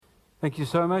Thank you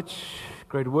so much.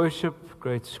 Great worship,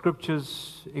 great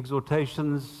scriptures,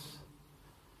 exhortations,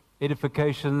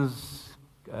 edifications,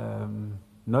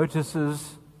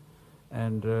 notices.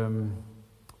 And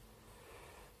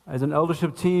as an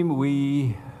eldership team,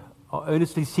 we are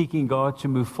earnestly seeking God to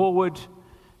move forward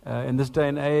in this day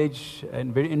and age,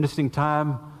 and very interesting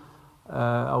time.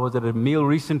 I was at a meal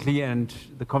recently, and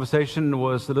the conversation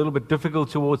was a little bit difficult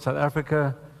towards South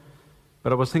Africa.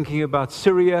 But I was thinking about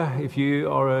Syria. If you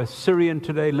are a Syrian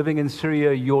today living in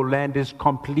Syria, your land is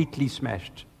completely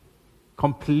smashed,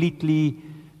 completely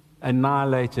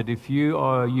annihilated. If you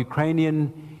are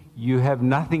Ukrainian, you have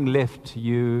nothing left.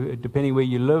 You, depending where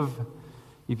you live,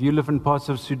 if you live in parts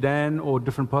of Sudan or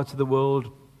different parts of the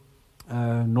world,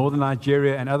 northern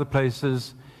Nigeria and other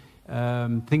places,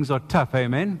 things are tough,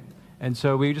 amen? And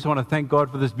so we just want to thank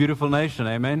God for this beautiful nation,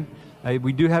 amen?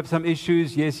 We do have some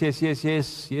issues, yes,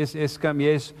 Eskom,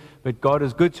 yes, but God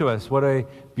is good to us. What a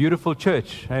beautiful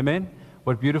church, amen?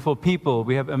 What beautiful people.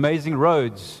 We have amazing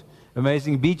roads,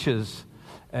 amazing beaches,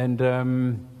 and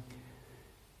I'm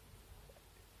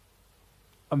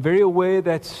very aware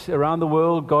that around the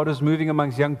world God is moving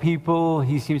amongst young people.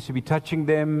 He seems to be touching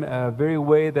them. Very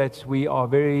aware that we are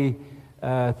very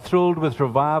thrilled with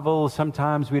revival.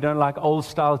 Sometimes we don't like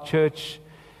old-style church.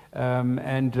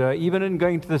 Even in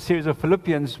going to the series of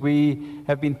Philippians, we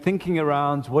have been thinking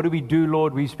around, what do we do,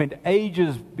 Lord? We spent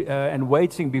ages and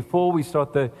waiting before we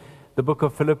start the book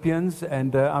of Philippians,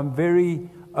 and I'm very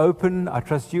open, I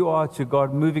trust you are, to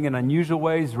God moving in unusual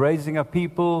ways, raising up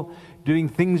people, doing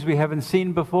things we haven't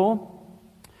seen before,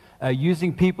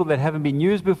 using people that haven't been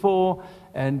used before,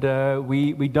 and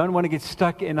we don't want to get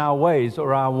stuck in our ways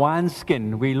or our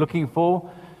wineskin. We're looking for...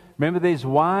 Remember, there's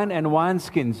wine and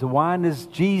wineskins. The wine is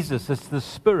Jesus. It's the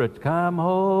Spirit. Come,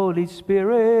 Holy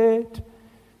Spirit.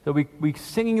 So we're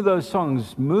singing those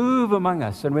songs. Move among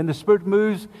us. And when the Spirit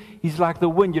moves, He's like the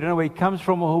wind. You don't know where He comes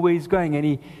from or where He's going.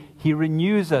 And He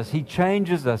renews us. He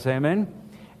changes us. Amen.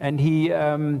 And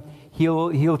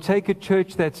He'll take a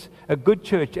church that's a good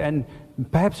church and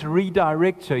perhaps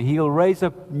redirect her. He'll raise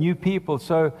up new people.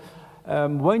 So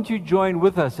won't you join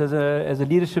with us as a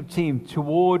leadership team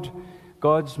toward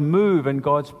God's move and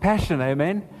God's passion,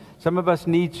 amen? Some of us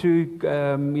need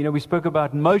to, we spoke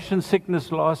about motion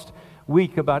sickness last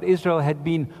week, about Israel had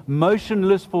been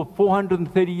motionless for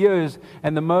 430 years,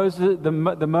 and the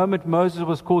moment Moses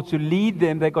was called to lead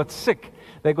them, they got sick.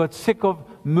 They got sick of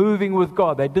moving with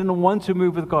God. They didn't want to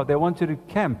move with God. They wanted to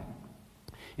camp.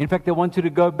 In fact, they wanted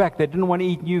to go back. They didn't want to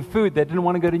eat new food. They didn't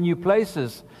want to go to new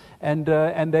places. And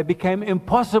they became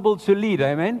impossible to lead,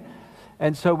 amen?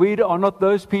 And so we are not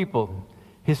those people.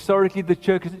 Historically, the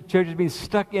church has been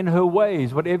stuck in her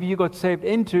ways. Whatever you got saved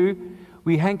into,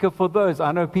 we hanker for those.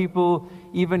 I know people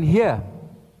even here,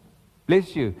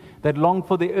 bless you, that long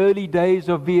for the early days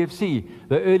of VFC,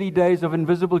 the early days of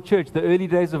Invisible Church, the early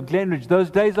days of Glenridge. Those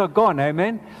days are gone,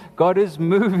 amen? God is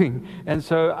moving. And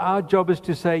so our job is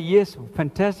to say, yes,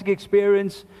 fantastic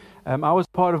experience. I was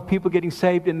part of people getting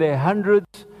saved in their hundreds.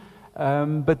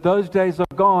 But those days are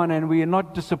gone, and we are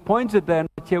not disappointed they're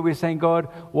not here. We're saying, God,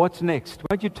 what's next?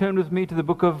 Won't you turn with me to the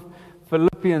book of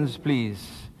Philippians,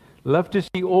 please? Love to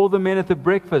see all the men at the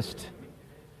breakfast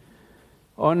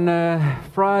on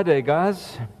Friday,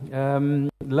 guys.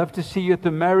 Love to see you at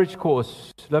the marriage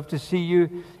course. Love to see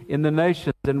you in the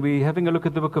nations. And we're having a look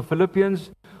at the book of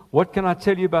Philippians. What can I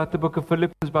tell you about the book of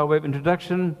Philippians by way of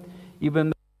introduction?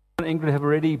 Even though Ingrid have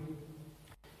already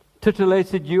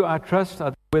titillated you, I trust,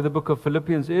 where the book of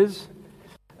Philippians is.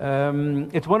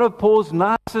 It's one of Paul's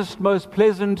nicest, most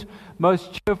pleasant,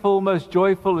 most cheerful, most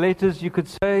joyful letters, you could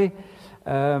say.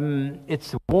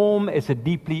 It's warm, it's a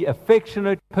deeply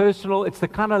affectionate, personal. It's the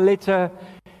kind of letter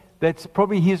that's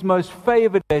probably his most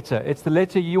favorite letter. It's the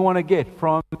letter you want to get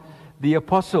from the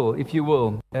apostle, if you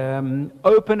will.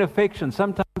 Open affection.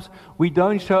 Sometimes we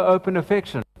don't show open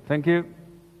affection. Thank you.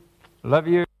 Love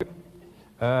you.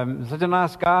 Such a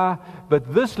nice guy,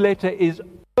 but this letter is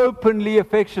openly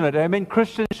affectionate. Amen.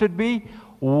 Christians should be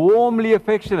warmly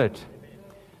affectionate.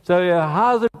 So,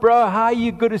 how's it, bro? How are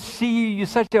you? Good to see you. You're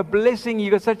such a blessing. You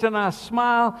got such a nice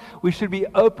smile. We should be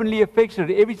openly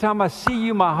affectionate. Every time I see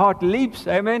you, my heart leaps.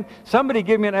 Amen. Somebody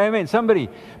give me an amen. Somebody.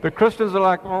 But Christians are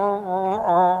like,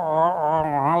 hello,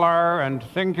 and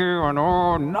thank you, and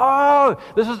no.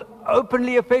 This is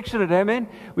openly affectionate. Amen.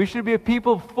 We should be a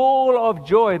people full of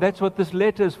joy. That's what this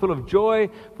letter is, full of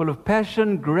joy, full of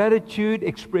passion, gratitude,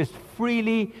 expressed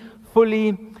freely,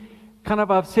 fully.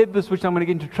 I've said this, which I'm going to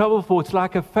get into trouble for. It's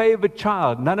like a favorite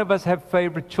child. None of us have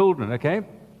favorite children, okay?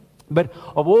 But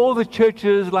of all the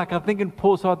churches, like I think in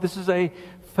Paul's heart, this is a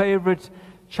favorite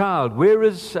child.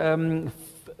 Whereas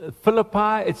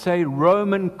Philippi, it's a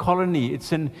Roman colony.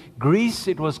 It's in Greece.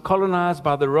 It was colonized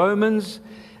by the Romans.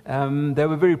 They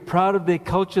were very proud of their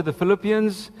culture, the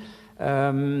Philippians.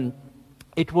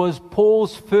 It was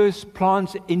Paul's first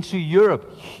plant into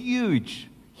Europe. Huge,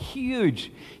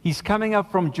 huge. He's coming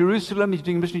up from Jerusalem. He's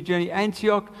doing a missionary journey,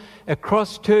 Antioch,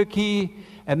 across Turkey,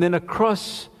 and then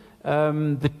across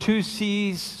across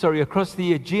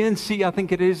the Aegean Sea, I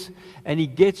think it is, and he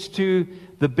gets to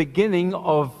the beginning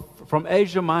from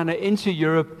Asia Minor into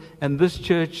Europe, and this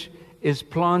church is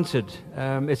planted.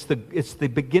 It's the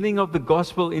beginning of the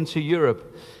gospel into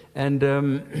Europe,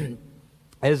 and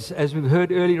as we've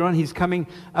heard earlier on, he's coming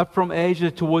up from Asia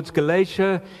towards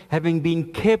Galatia, having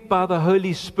been kept by the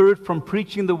Holy Spirit from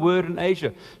preaching the word in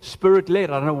Asia. Spirit-led.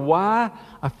 I don't know why.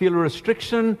 I feel a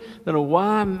restriction. I don't know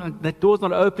why that door's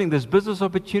not opening. There's business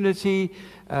opportunity.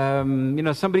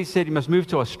 Somebody said you must move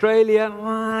to Australia.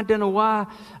 I don't know why.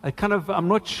 I'm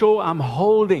not sure. I'm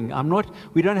holding.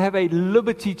 We don't have a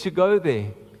liberty to go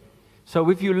there. So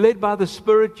if you're led by the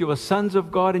Spirit, you are sons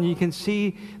of God, and you can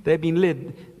see they've been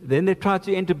led. Then they tried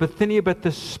to enter Bithynia, but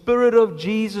the Spirit of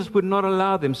Jesus would not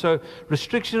allow them. So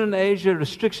restriction in Asia,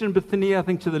 restriction in Bithynia, I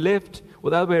think to the left, or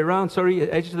the other way around,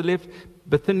 Asia to the left,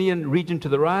 Bithynian region to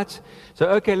the right. So,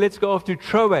 okay, let's go off to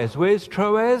Troas. Where's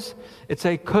Troas? It's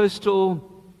a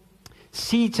coastal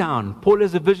sea town. Paul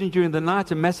has a vision during the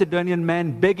night, a Macedonian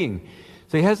man begging.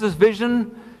 So he has this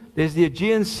vision. There's the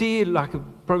Aegean Sea,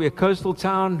 probably a coastal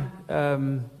town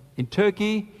in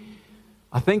Turkey,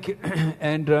 I think,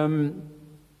 and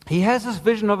he has this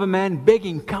vision of a man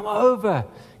begging, come over,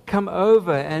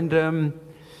 and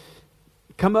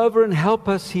come over and help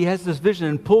us. He has this vision,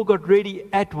 and Paul got ready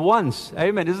at once.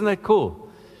 Amen. Isn't that cool?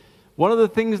 One of the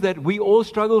things that we all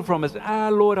struggle from is,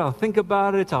 Lord, I'll think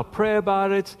about it, I'll pray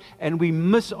about it, and we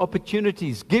miss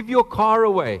opportunities. Give your car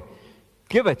away.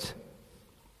 Give it.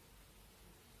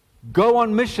 Go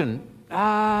on mission.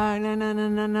 No.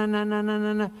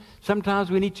 Sometimes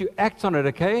we need to act on it,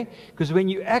 okay? Because when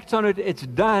you act on it, it's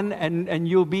done, and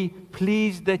you'll be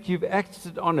pleased that you've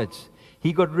acted on it.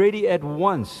 He got ready at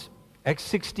once. Acts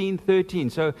 16:13.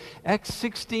 So Acts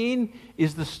 16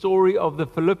 is the story of the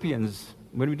Philippians.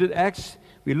 When we did Acts,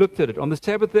 we looked at it. On the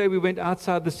Sabbath day, we went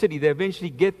outside the city. They eventually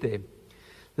get there.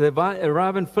 They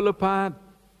arrive in Philippi,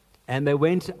 and they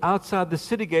went outside the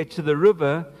city gate to the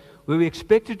river, where we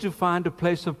expected to find a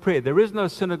place of prayer. There is no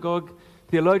synagogue.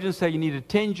 Theologians say you needed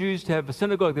 10 Jews to have a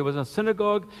synagogue. There was no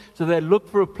synagogue, so they looked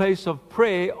for a place of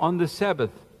prayer on the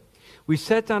Sabbath. We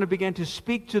sat down and began to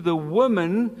speak to the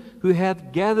women who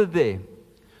had gathered there.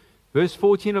 Verse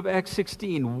 14 of Acts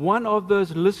 16. One of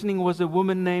those listening was a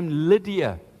woman named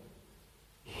Lydia.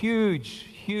 Huge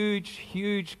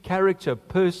character,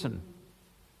 person.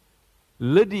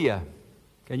 Lydia.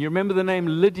 Can you remember the name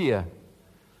Lydia?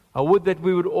 I would that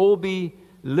we would all be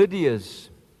Lydias.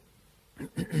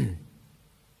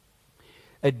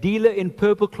 A dealer in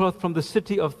purple cloth from the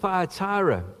city of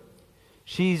Thyatira.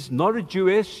 She's not a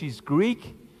Jewess, she's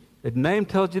Greek. The name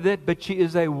tells you that, but she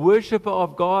is a worshiper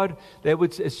of God. They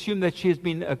would assume that she has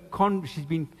been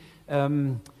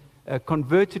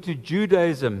converted to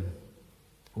Judaism.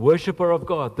 Worshiper of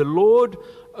God. The Lord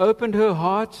opened her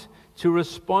heart to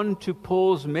respond to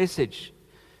Paul's message.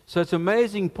 So it's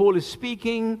amazing. Paul is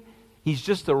speaking. He's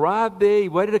just arrived there. He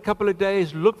waited a couple of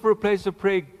days, looked for a place of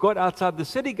prayer, got outside the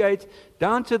city gate,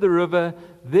 down to the river.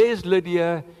 There's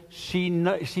Lydia.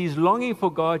 She's longing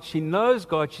for God. She knows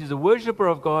God. She's a worshiper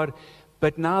of God.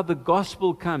 But now the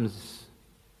gospel comes.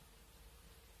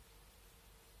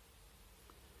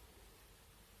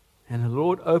 And the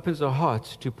Lord opens her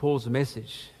heart to Paul's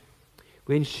message.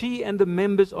 When she and the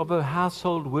members of her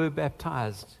household were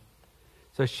baptized,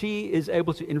 so she is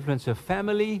able to influence her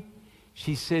family.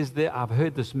 She says there, I've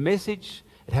heard this message.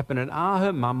 It happened in our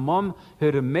home. My mom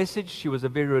heard a message. She was a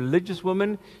very religious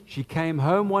woman. She came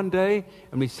home one day,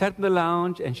 and we sat in the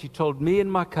lounge, and she told me and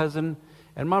my cousin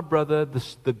and my brother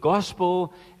the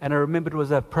gospel. And I remember it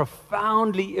was a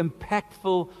profoundly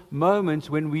impactful moment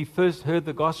when we first heard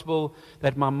the gospel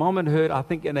that my mom had heard, I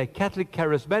think, in a Catholic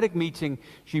charismatic meeting.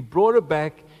 She brought it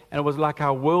back, and it was like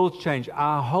our world changed.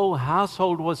 Our whole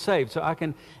household was saved. So I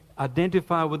can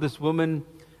identify with this woman,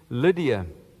 Lydia.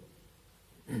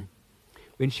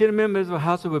 When she and members of her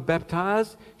household were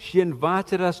baptized, she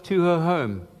invited us to her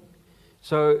home.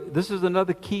 So this is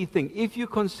another key thing. If you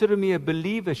consider me a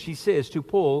believer, she says to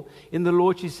Paul, in the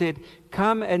Lord, she said,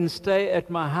 come and stay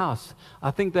at my house. I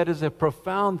think that is a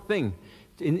profound thing.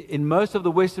 In most of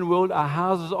the Western world, our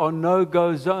houses are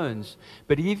no-go zones.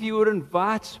 But if you would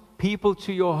invite people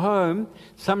to your home,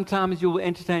 sometimes you will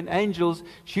entertain angels.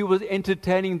 She was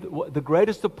entertaining the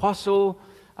greatest apostle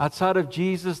outside of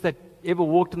Jesus that ever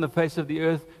walked on the face of the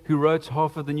earth who wrote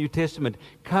half of the New Testament.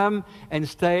 Come and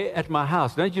stay at my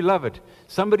house. Don't you love it?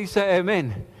 Somebody say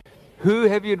amen. Who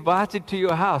have you invited to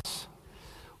your house?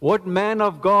 What man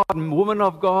of God, woman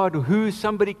of God,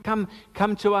 somebody come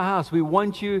to our house. We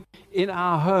want you in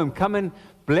our home. Come and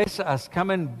bless us. Come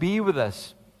and be with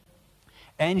us.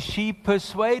 And she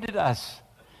persuaded us.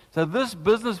 So this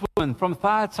businesswoman from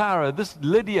Thyatira, this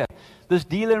Lydia, this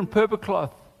dealer in purple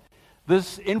cloth,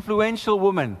 this influential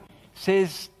woman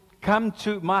says, come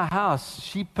to my house.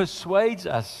 She persuades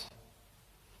us.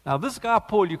 Now this guy,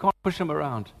 Paul, you can't push him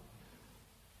around.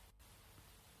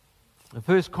 The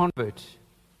first convert.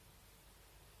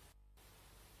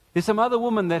 There's some other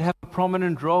women that have a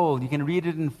prominent role. You can read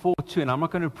it in 4:2, and I'm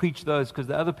not going to preach those because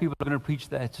the other people are going to preach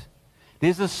that.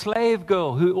 There's a slave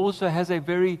girl who also has a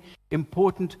very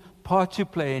important part to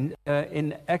play.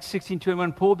 In Acts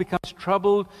 16:21, Paul becomes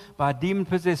troubled by a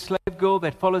demon-possessed slave girl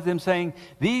that follows them, saying,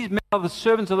 these men are the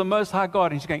servants of the Most High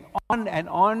God. And she's going on.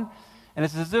 And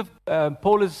it's as if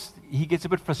he gets a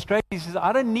bit frustrated. He says,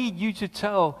 I don't need you to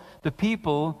tell the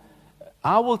people.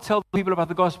 I will tell the people about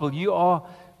the gospel. You are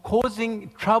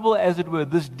causing trouble, as it were.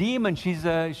 This demon, she's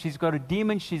got a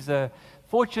demon. She's a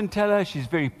fortune teller. She's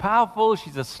very powerful.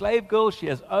 She's a slave girl. She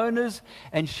has owners,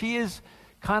 and she is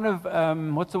kind of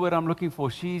what's the word I'm looking for?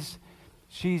 She's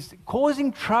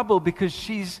causing trouble because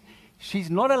she's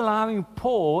not allowing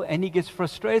Paul, and he gets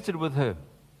frustrated with her.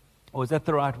 Or is that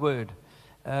the right word?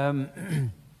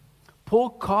 Paul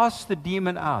casts the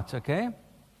demon out. Okay.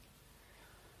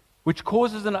 Which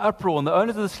causes an uproar, and the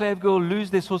owners of the slave girl lose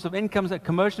their source of income. That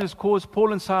commotion is caused.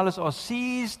 Paul and Silas are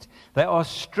seized, they are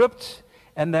stripped,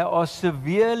 and they are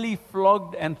severely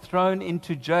flogged and thrown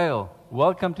into jail.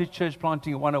 Welcome to Church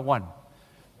Planting 101.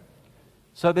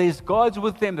 So there's God's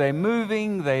with them. They're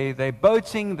moving, they're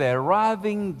boating, they're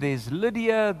arriving. There's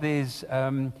Lydia, there's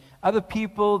other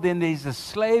people. Then there's a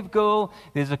slave girl.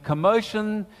 There's a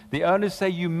commotion. The owners say,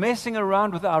 you're messing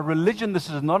around with our religion.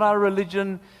 This is not our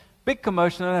religion. Big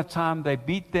commotion at that time. They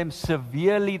beat them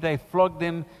severely. They flogged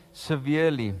them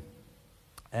severely.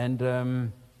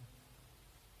 And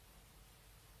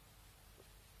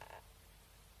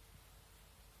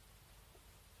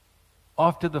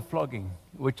after the flogging,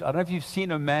 which I don't know if you've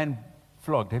seen a man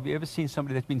flogged. Have you ever seen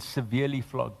somebody that's been severely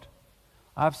flogged?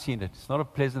 I've seen it. It's not a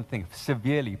pleasant thing.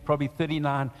 Severely. Probably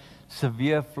 39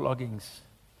 severe floggings.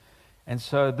 And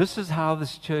so this is how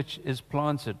this church is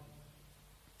planted.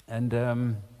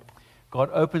 And God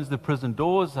opens the prison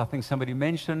doors. I think somebody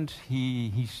mentioned,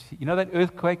 you know that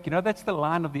earthquake? You know, that's the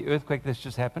line of the earthquake that's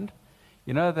just happened.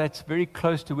 You know, that's very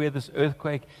close to where this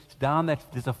earthquake is down.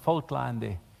 There's a fault line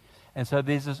there. And so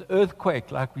there's this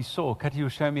earthquake like we saw. Kati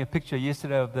was showing me a picture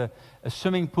yesterday of a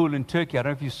swimming pool in Turkey. I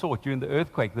don't know if you saw it during the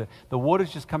earthquake. The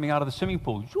water's just coming out of the swimming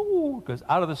pool. It goes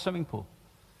out of the swimming pool.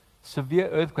 Severe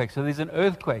earthquake. So there's an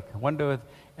earthquake.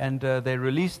 And they're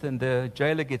released, and the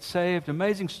jailer gets saved.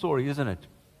 Amazing story, isn't it?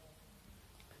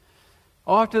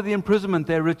 After the imprisonment,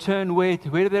 they return where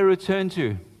do they return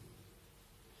to?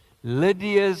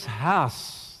 Lydia's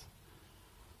house.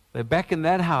 They're back in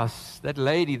that house. That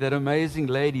lady, that amazing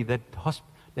lady, that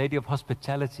lady of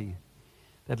hospitality.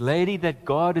 That lady that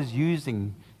God is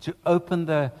using to open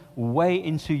the way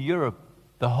into Europe.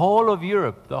 The whole of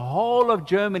Europe, the whole of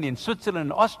Germany and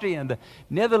Switzerland and Austria and the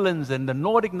Netherlands and the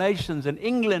Nordic nations and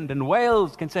England and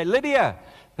Wales can say, Lydia,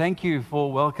 thank you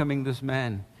for welcoming this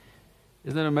man.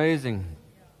 Isn't it amazing?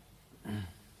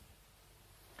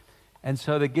 And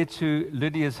so they get to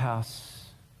Lydia's house.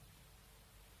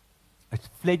 A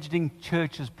fledgling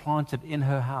church is planted in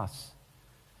her house.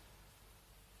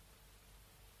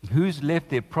 Who's left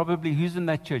there? Probably, who's in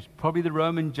that church? Probably the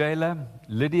Roman jailer,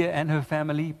 Lydia and her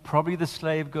family, probably the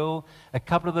slave girl, a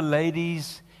couple of the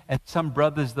ladies, and some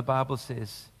brothers, the Bible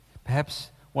says.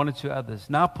 Perhaps one or two others.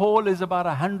 Now, Paul is about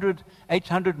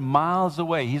 800 miles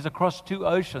away. He's across 2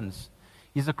 oceans.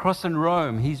 He's across in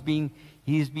Rome. He's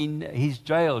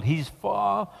jailed. He's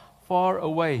far, far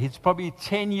away. It's probably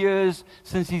 10 years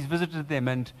since he's visited them.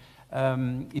 And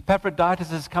Epaphroditus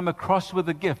has come across with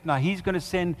a gift. Now, he's going to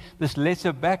send this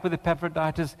letter back with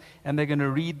Epaphroditus, and they're going to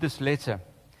read this letter.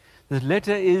 This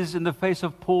letter is in the face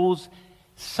of Paul's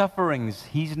sufferings.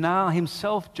 He's now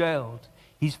himself jailed.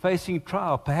 He's facing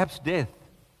trial, perhaps death.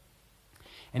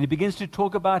 And he begins to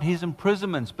talk about his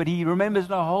imprisonments, but he remembers,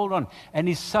 no, hold on, and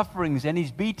his sufferings and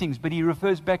his beatings, but he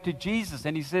refers back to Jesus,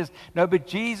 and he says, no, but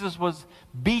Jesus was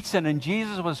beaten, and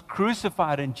Jesus was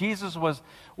crucified, and Jesus was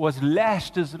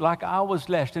lashed as like I was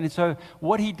lashed. And so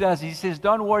what he does, he says,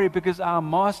 don't worry, because our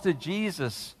master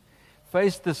Jesus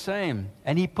faced the same,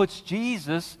 and he puts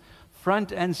Jesus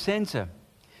front and center.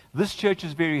 This church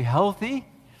is very healthy.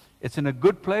 It's in a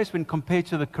good place when compared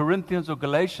to the Corinthians or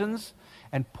Galatians.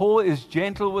 And Paul is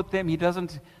gentle with them. He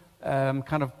doesn't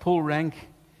kind of pull rank.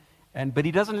 But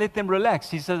he doesn't let them relax.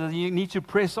 He says you need to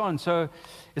press on. So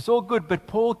it's all good. But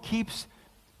Paul keeps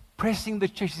pressing the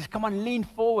church. He says, come on, lean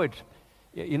forward.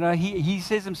 You know, he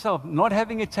says himself, not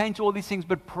having attained to all these things,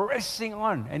 but pressing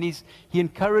on. And he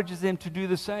encourages them to do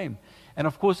the same. And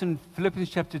of course, in Philippians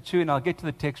chapter 2, and I'll get to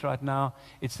the text right now,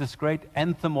 it's this great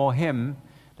anthem or hymn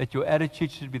that your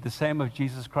attitude should be the same of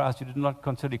Jesus Christ, who did not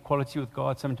consider equality with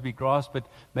God something to be grasped, but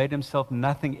made himself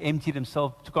nothing, emptied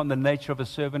himself, took on the nature of a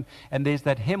servant. And there's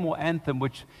that hymn or anthem,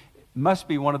 which must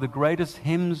be one of the greatest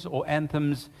hymns or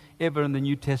anthems ever in the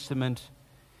New Testament.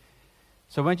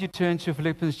 So won't you turn to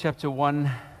Philippians chapter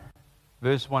 1,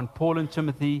 verse 1. Paul and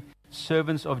Timothy,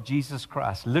 servants of Jesus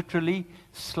Christ. Literally,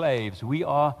 slaves. We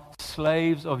are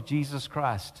slaves of Jesus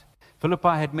Christ. Philippi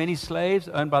had many slaves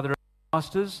owned by their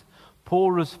masters.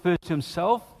 Paul refers to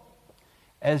himself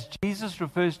as Jesus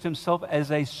refers to himself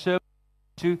as a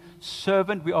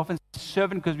servant. We often say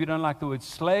servant because we don't like the word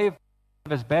slave.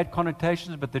 It has bad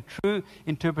connotations, but the true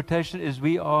interpretation is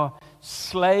we are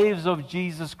slaves of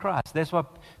Jesus Christ. That's why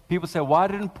people say, why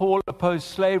didn't Paul oppose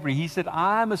slavery? He said,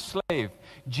 I'm a slave.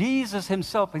 Jesus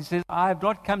himself, he says, I have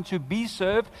not come to be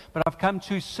served, but I've come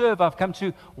to serve. I've come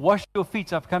to wash your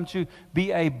feet. I've come to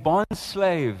be a bond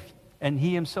slave. And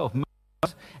he himself,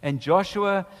 Moses and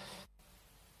Joshua,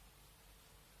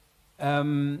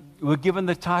 were given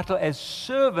the title as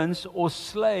servants or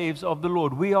slaves of the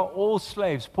Lord. We are all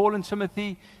slaves. Paul and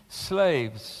Timothy,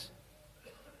 slaves.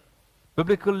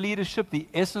 Biblical leadership, the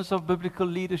essence of biblical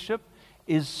leadership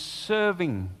is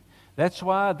serving. That's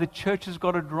why the church has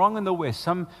got it wrong in the West.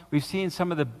 We've seen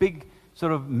some of the big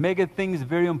sort of mega things,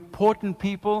 very important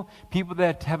people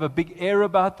that have a big air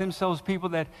about themselves, people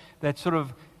that sort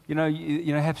of,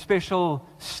 have special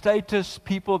status,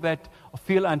 people that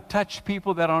feel untouched,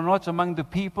 people that are not among the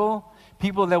people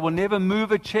that will never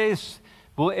move a chair,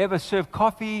 will ever serve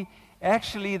coffee.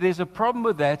 Actually, there's a problem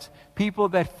with that. People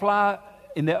that fly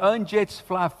in their own jets,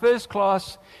 fly first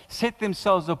class, set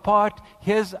themselves apart.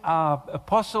 Here's our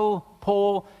apostle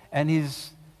Paul and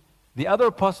the other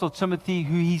apostle Timothy,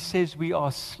 who he says we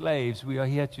are slaves. We are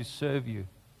here to serve you.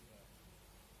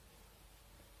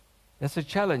 That's a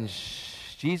challenge.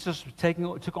 Jesus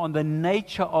took on the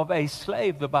nature of a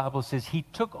slave, the Bible says. He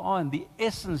took on the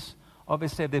essence of a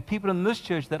slave. There are people in this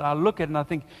church that I look at and I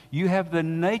think, you have the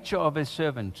nature of a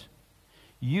servant.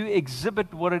 You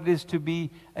exhibit what it is to be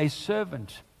a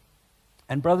servant.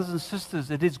 And brothers and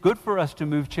sisters, it is good for us to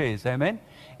move chairs, amen?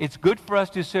 It's good for us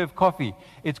to serve coffee.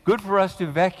 It's good for us to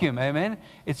vacuum, amen?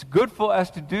 It's good for us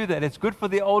to do that. It's good for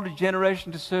the older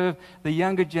generation to serve the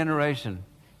younger generation.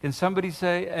 Can somebody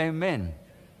say amen?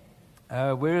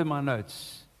 Where are my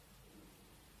notes?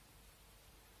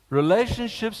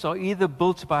 Relationships are either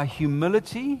built by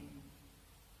humility,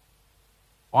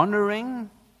 honoring,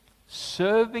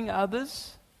 serving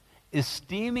others,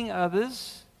 esteeming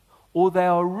others, or they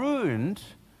are ruined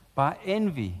by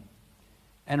envy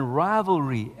and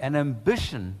rivalry and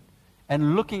ambition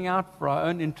and looking out for our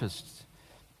own interests.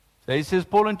 So he says,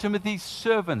 Paul and Timothy,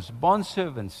 servants,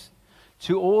 bondservants,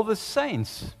 to all the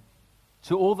saints,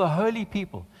 to all the holy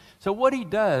people. So what he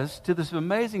does to this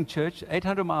amazing church,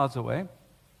 800 miles away,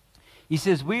 he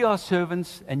says, we are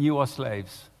servants and you are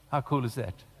slaves. How cool is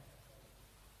that?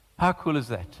 How cool is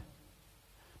that?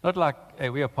 Not like,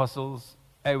 hey, we're apostles.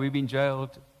 Hey, we've been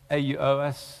jailed. Hey, you owe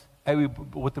us. Hey,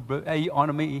 you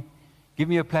honor me. Give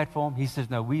me a platform. He says,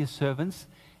 no, we are servants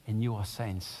and you are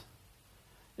saints.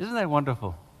 Isn't that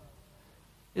wonderful?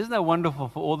 Isn't that wonderful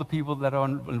for all the people that are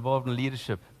involved in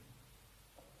leadership?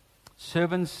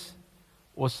 Servants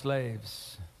or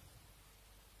slaves.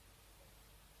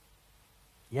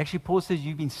 Paul says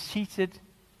you've been seated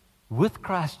with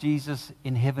Christ Jesus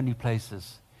in heavenly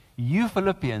places. You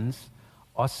Philippians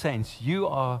are saints. You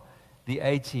are the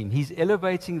A team. He's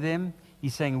elevating them.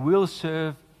 He's saying we'll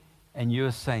serve and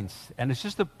you're saints. And it's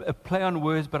just a play on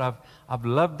words, but I've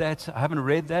loved that. I haven't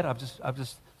read that. I've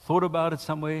just thought about it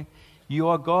somewhere. You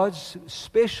are God's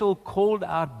special, called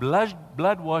out,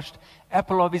 blood-washed,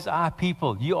 apple of his eye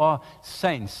people. You are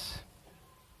saints.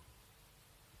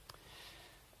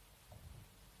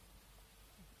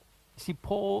 See,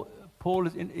 Paul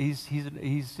is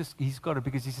he's got it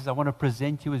because he says, I want to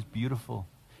present you as beautiful.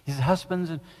 He says,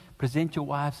 husbands, present your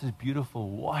wives as beautiful,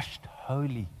 washed,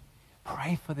 holy.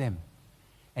 Pray for them.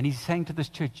 And he's saying to this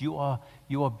church, you are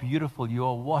beautiful, you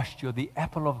are washed, you're the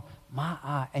apple of my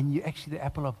eye, and you're actually the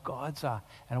apple of God's eye.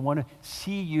 And I want to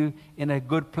see you in a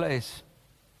good place.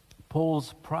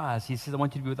 Paul's prize, he says, I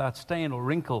want you to be without stain or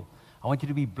wrinkle. I want you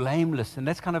to be blameless. And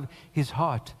that's kind of his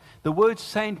heart. The word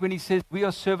saint, when he says, we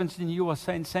are servants and you are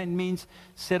saints, saint means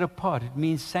set apart. It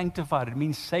means sanctified. It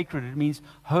means sacred. It means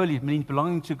holy. It means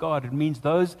belonging to God. It means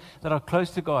those that are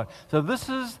close to God. So this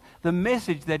is the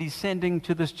message that he's sending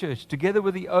to this church, together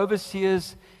with the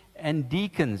overseers and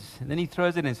deacons. And then he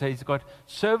throws it in. So he's got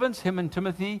servants, him and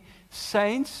Timothy,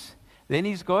 saints. Then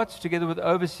he's got, together with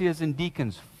overseers and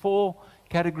deacons, 4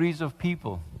 categories of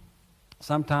people,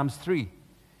 sometimes 3.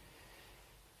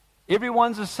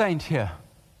 Everyone's a saint here,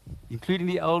 including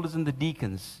the elders and the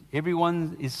deacons.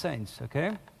 Everyone is saints,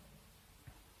 okay?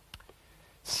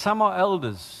 Some are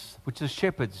elders, which is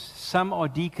shepherds. Some are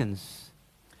deacons.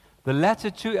 The latter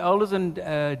 2, elders and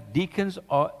deacons,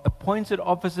 are appointed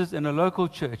officers in a local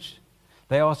church.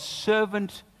 They are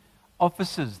servant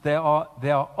officers. They are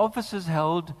officers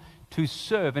held to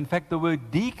serve. In fact, the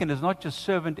word deacon is not just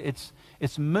servant, it's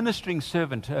ministering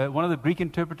servant. One of the Greek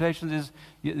interpretations is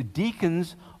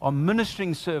deacons are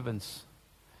ministering servants.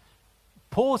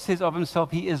 Paul says of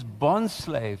himself, he is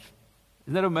bondslave.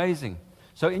 Isn't that amazing?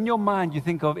 So in your mind, you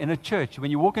think of in a church.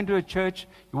 When you walk into a church,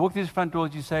 you walk through the front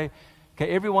doors, you say, okay,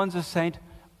 everyone's a saint.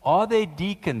 Are there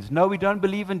deacons? No, we don't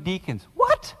believe in deacons.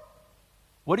 What?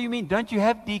 What do you mean? Don't you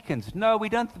have deacons? No, we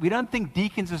don't think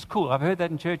deacons is cool. I've heard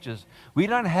that in churches. We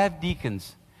don't have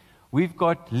deacons. We've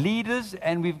got leaders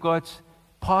and we've got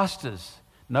pastors.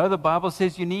 No, the Bible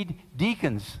says you need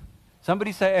deacons.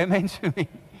 Somebody say amen to me.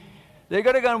 They've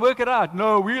got to go and work it out.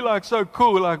 No, we're like so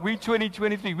cool. Like we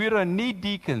 2023. We don't need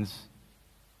deacons.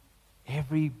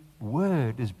 Every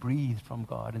word is breathed from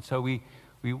God. And so we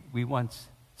want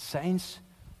saints,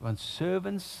 we want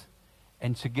servants.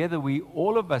 And together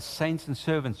all of us, saints and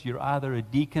servants, you're either a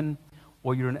deacon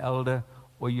or you're an elder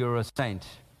or you're a saint.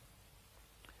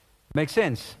 Makes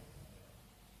sense?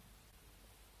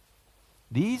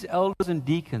 These elders and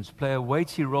deacons play a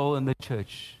weighty role in the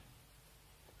church.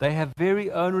 They have very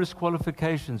onerous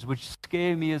qualifications which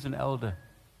scare me as an elder.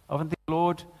 I often think,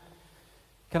 Lord,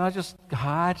 can I just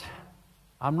hide?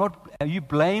 Are you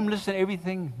blameless in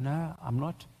everything? No, I'm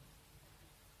not.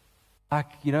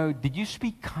 Like, did you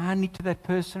speak kindly to that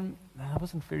person? No, that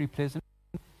wasn't very pleasant.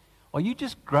 Are you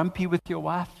just grumpy with your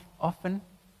wife often?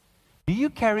 Do you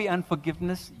carry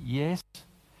unforgiveness? Yes.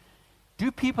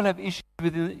 Do people have issues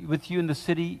with you in the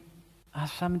city?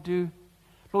 Some do.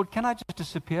 Lord, can I just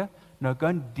disappear? No, go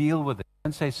and deal with it.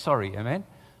 Don't say sorry, amen?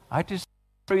 I just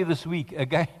sorry this week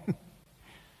again.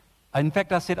 In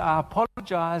fact, I said, I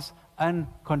apologize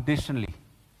unconditionally.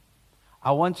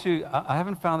 I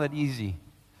haven't found that easy.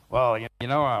 Well,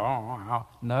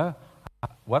 no.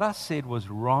 What I said was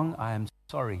wrong. I am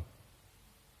sorry.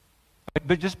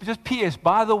 But just P.S.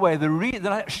 By the way,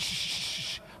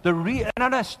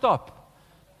 stop.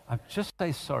 I just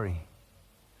say sorry.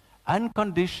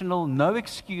 Unconditional, no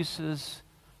excuses.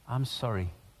 I'm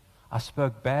sorry. I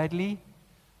spoke badly.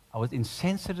 I was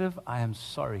insensitive. I am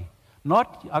sorry.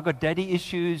 Not, I got daddy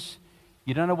issues.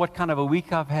 You don't know what kind of a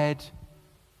week I've had.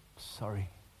 Sorry.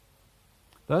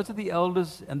 Those are the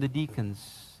elders and the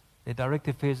deacons. They're direct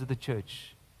affairs of the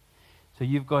church. So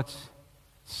you've got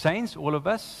saints, all of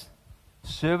us,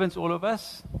 servants, all of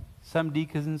us, some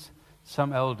deacons,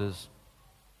 some elders.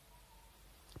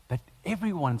 But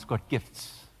everyone's got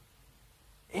gifts.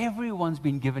 Everyone's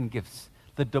been given gifts.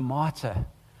 The domata,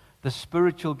 the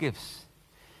spiritual gifts.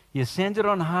 He ascended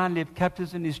on high and left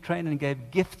captives in his train and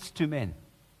gave gifts to men.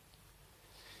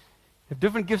 We have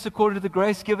different gifts according to the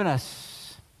grace given us.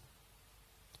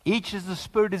 Each as the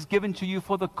Spirit is given to you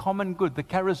for the common good. The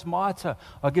charismata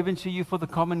are given to you for the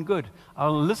common good.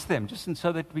 I'll list them just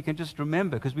so that we can just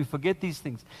remember, because we forget these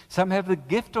things. Some have the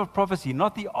gift of prophecy,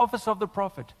 not the office of the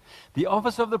prophet. The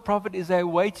office of the prophet is a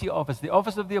weighty office. The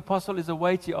office of the apostle is a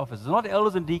weighty office. It's not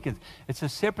elders and deacons. It's a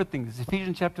separate thing. It's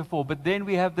Ephesians chapter 4. But then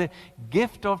we have the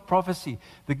gift of prophecy.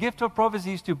 The gift of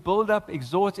prophecy is to build up,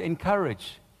 exhort,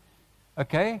 encourage.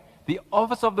 Okay? The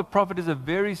office of the prophet is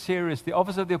very serious. The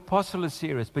office of the apostle is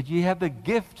serious. But you have the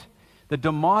gift, the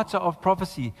domata of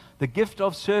prophecy, the gift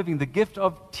of serving, the gift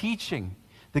of teaching,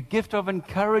 the gift of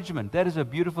encouragement. That is a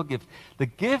beautiful gift. The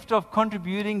gift of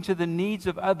contributing to the needs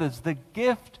of others, the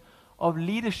gift of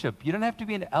leadership. You don't have to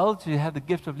be an elder to have the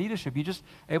gift of leadership. You're just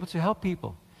able to help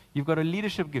people. You've got a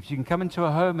leadership gift. You can come into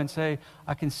a home and say,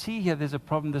 I can see here there's a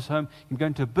problem in this home. You can go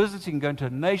into a business, you can go into a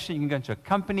nation, you can go into a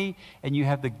company, and you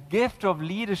have the gift of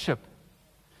leadership.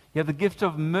 You have the gift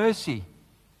of mercy.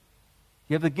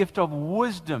 You have the gift of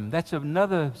wisdom. That's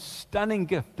another stunning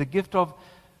gift. The gift of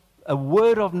a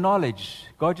word of knowledge.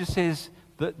 God just says,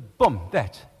 boom,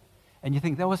 that. And you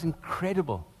think, that was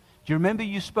incredible. Do you remember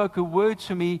you spoke a word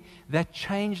to me that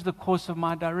changed the course of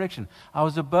my direction? I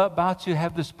was about to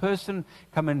have this person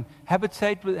come and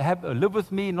live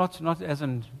with me, not as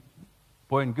a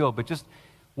boy and girl, but just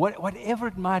whatever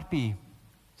it might be.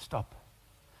 Stop.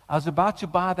 I was about to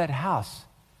buy that house.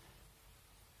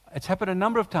 It's happened a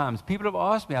number of times. People have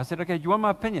asked me. I said, okay, do you want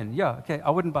my opinion? Yeah, okay,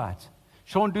 I wouldn't buy it.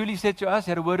 Sean Dooley said to us,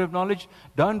 he had a word of knowledge,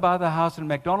 don't buy the house on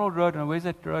McDonald Road. And where's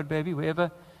that road, baby?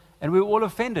 Wherever. And we were all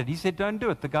offended. He said, don't do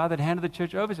it. The guy that handed the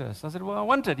church over to us. I said, well, I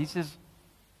want it. He says,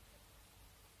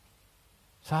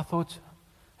 so I thought,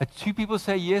 two people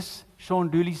say yes, Sean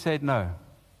Dooley said no.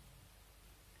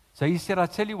 So he said, I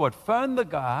tell you what, phone the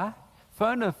guy,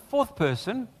 phone a fourth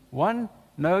person, 1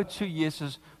 no, 2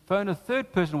 yeses, phone a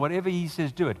third person, whatever he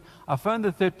says, do it. I phoned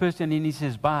the third person and he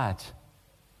says, buy it.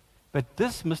 But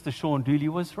this Mr. Sean Dooley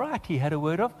was right. He had a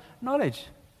word of knowledge.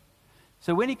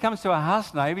 So when he comes to our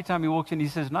house now, every time he walks in, he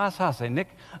says, nice house, hey, Nick?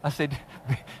 I said,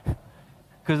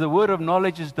 because the word of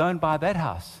knowledge is don't buy that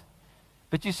house.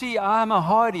 But you see, I'm a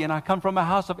hardy and I come from a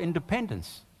house of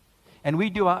independence. And we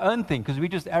do our own thing because we're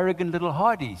just arrogant little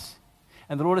hardies.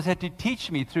 And the Lord has had to teach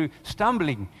me through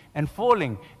stumbling and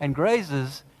falling and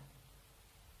grazes.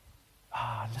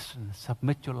 Listen,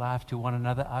 submit your life to one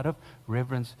another out of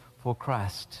reverence for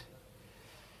Christ.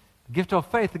 The gift of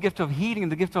faith, the gift of healing,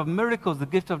 the gift of miracles, the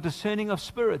gift of discerning of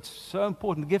spirits, so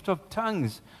important. The gift of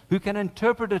tongues, who can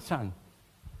interpret a tongue.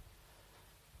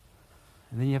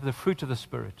 And then you have the fruit of the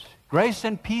Spirit. Grace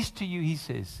and peace to you, he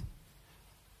says.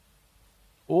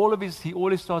 He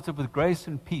always starts up with grace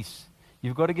and peace.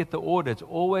 You've got to get the order. It's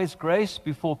always grace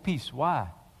before peace. Why?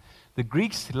 The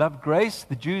Greeks loved grace.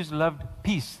 The Jews loved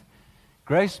peace.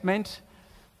 Grace meant,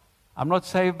 I'm not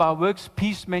saved by works.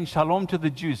 Peace meant shalom to the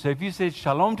Jews. So if you said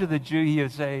shalom to the Jew, he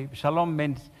would say shalom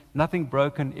meant nothing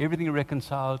broken, everything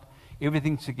reconciled,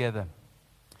 everything together.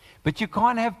 But you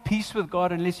can't have peace with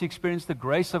God unless you experience the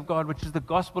grace of God, which is the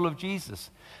gospel of Jesus.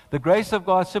 The grace of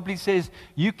God simply says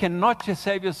you cannot just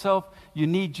save yourself. You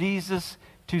need Jesus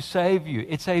to save you.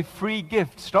 It's a free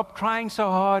gift. Stop trying so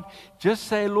hard. Just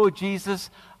say, Lord Jesus,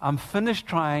 I'm finished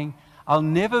trying. I'll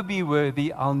never be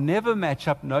worthy. I'll never match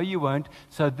up. No, you won't.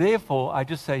 So therefore, I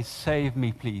just say, save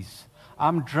me, please.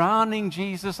 I'm drowning,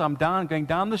 Jesus. I'm going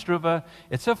down this river.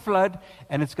 It's a flood,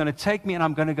 and it's going to take me, and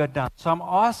I'm going to go down. So I'm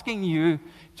asking you,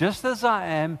 just as I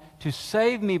am, to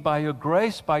save me by your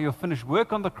grace, by your finished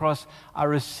work on the cross. I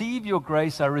receive your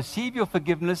grace. I receive your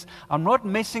forgiveness. I'm not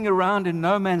messing around in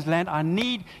no man's land. I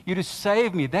need you to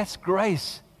save me. That's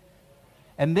grace.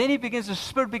 And then the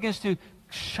Spirit begins to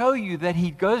show you that he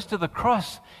goes to the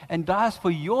cross and dies for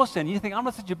your sin. You think, I'm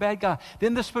not such a bad guy.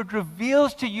 Then the Spirit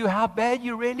reveals to you how bad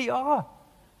you really are.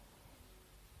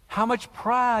 How much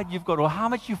pride you've got, or how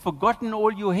much you've forgotten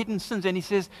all your hidden sins. And he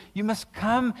says, you must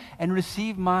come and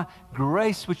receive my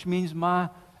grace, which means my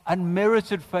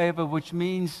unmerited favor, which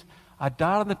means I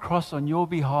died on the cross on your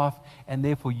behalf, and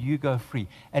therefore you go free.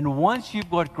 And once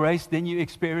you've got grace, then you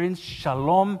experience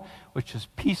shalom, which is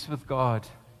peace with God.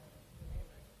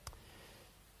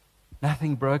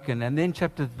 Nothing broken. And then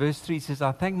verse 3 says,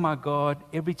 I thank my God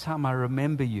every time I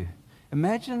remember you.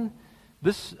 Imagine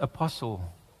this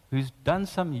apostle who's done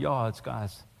some yards,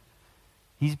 guys.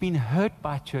 He's been hurt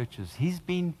by churches. He's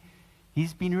been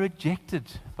rejected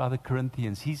by the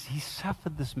Corinthians. He's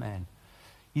suffered, this man.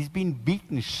 He's been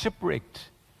beaten, shipwrecked.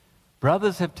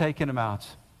 Brothers have taken him out.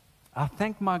 I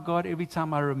thank my God every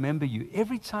time I remember you.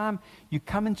 Every time you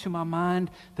come into my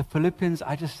mind, the Philippians,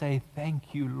 I just say,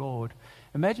 thank you, Lord.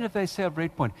 Imagine if they say at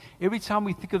Red Point, every time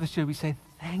we think of this church, we say,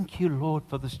 thank you, Lord,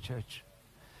 for this church.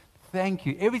 Thank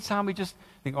you. Every time we just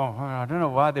think, oh, I don't know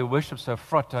why they worship so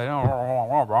fraught.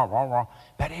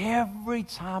 But every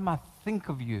time I think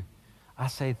of you, I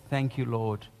say, thank you,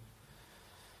 Lord.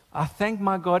 I thank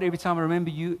my God every time I remember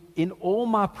you in all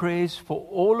my prayers for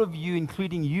all of you,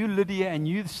 including you, Lydia, and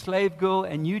you, the slave girl,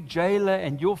 and you, jailer,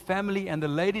 and your family, and the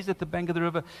ladies at the bank of the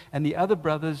river, and the other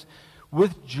brothers.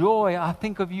 With joy, I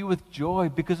think of you with joy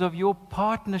because of your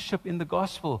partnership in the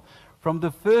gospel. From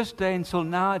the first day until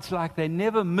now, it's like they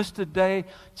never missed a day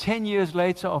 10 years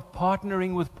later of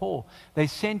partnering with Paul. They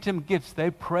sent him gifts. They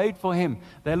prayed for him.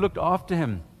 They looked after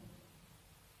him.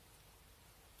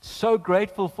 So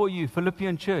grateful for you,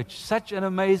 Philippian church. Such an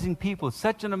amazing people,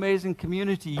 such an amazing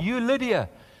community. You, Lydia,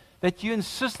 that you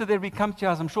insisted that we come to your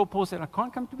house. I'm sure Paul said, we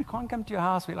can't come to your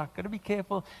house. We're like, got to be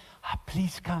careful.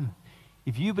 Please come.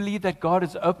 If you believe that God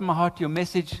has opened my heart to your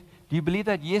message, do you believe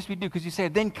that? Yes, we do. Because you say,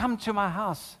 then come to my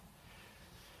house.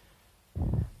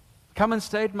 Come and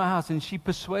stay at my house. And she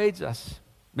persuades us.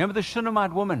 Remember the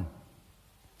Shunammite woman?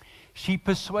 She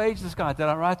persuades this guy. Did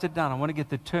I write it down? I want to get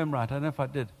the term right. I don't know if I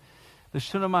did. The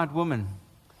Shunammite woman.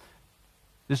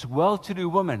 this well-to-do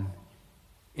woman,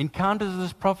 encounters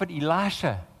this prophet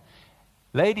Elisha.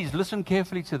 Ladies, listen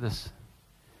carefully to this.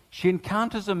 She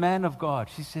encounters a man of God.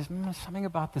 She says, something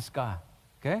about this guy.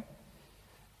 Okay?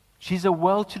 She's a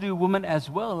well-to-do woman as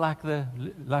well, like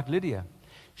Lydia.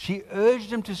 She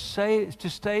urged him to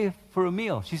stay for a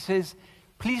meal. She says,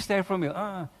 please stay for a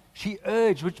meal. She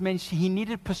urged, which means he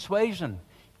needed persuasion.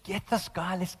 Get this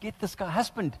guy, let's get this guy.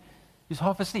 Husband who's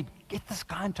half asleep, get this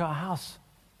guy into our house.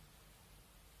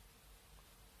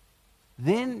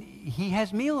 Then he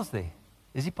has meals there.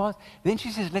 Is he past? Then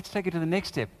she says, let's take it to the next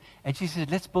step. And she says,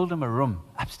 let's build him a room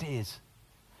upstairs.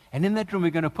 And in that room, we're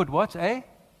going to put what? A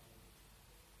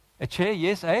chair,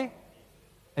 yes. A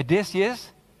desk,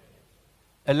 yes.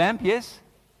 A lamp, yes.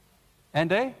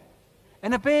 And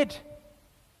a bed.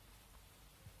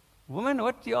 Woman,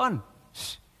 what are you on?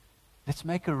 Shh. Let's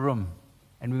make a room.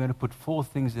 And we're going to put 4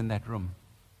 things in that room.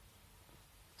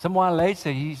 Some while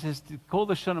later, he says, call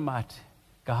the Shunammite,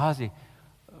 Gehazi.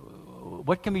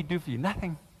 What can we do for you?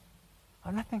 Nothing.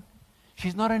 Oh, nothing.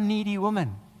 She's not a needy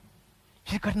woman.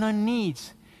 She's got no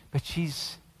needs. But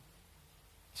she's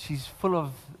full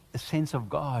of a sense of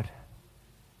God.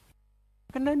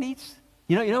 She's got no needs.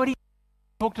 You know what he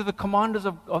talk to the commanders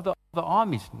of the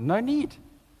armies? No need.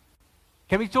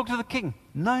 Can we talk to the king?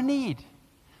 No need.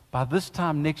 By this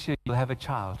time next year, you'll have a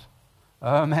child.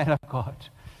 Oh, man of God.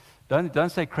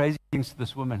 Don't say crazy things to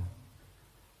this woman.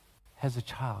 Has a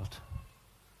child.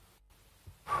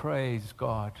 Praise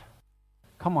God.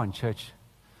 Come on, church.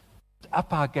 Let's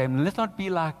up our game. Let's not be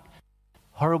like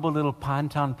horrible little Pine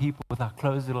Town people with our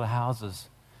closed little houses.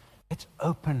 It's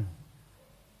open.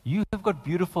 You have got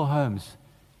beautiful homes.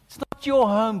 It's not your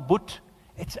home, but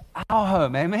it's our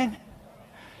home. Amen?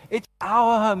 It's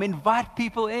our home. Invite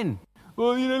people in.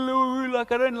 Well, I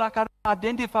don't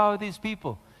identify with these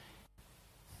people.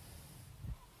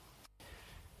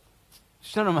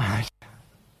 Shunammite.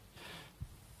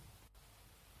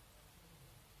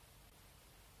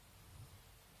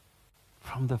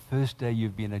 From the first day,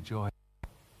 you've been a joy.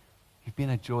 You've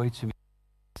been a joy to me.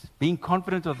 Being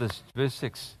confident of this, verse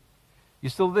 6. You're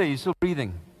still there, you're still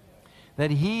breathing.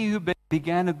 That he who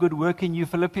began a good work in you,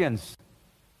 Philippians,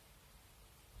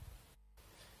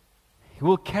 he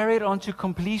will carry it on to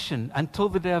completion until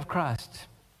the day of Christ.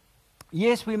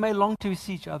 Yes, we may long to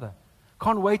see each other.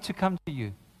 Can't wait to come to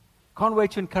you. Can't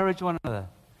wait to encourage one another.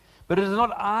 But it is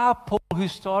not our Paul who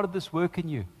started this work in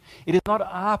you. It is not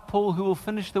our Paul who will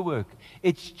finish the work.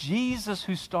 It's Jesus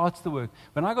who starts the work.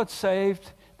 When I got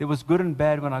saved, there was good and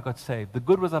bad when I got saved. The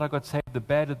good was that I got saved. The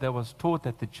bad that I was taught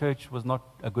that the church was not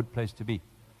a good place to be.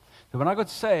 So when I got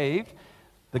saved,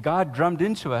 the guy drummed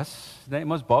into us. His name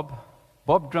was Bob.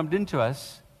 Bob drummed into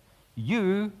us.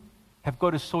 You have got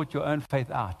to sort your own faith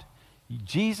out.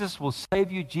 Jesus will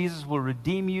save you. Jesus will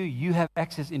redeem you. You have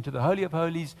access into the Holy of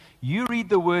Holies. You read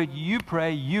the Word. You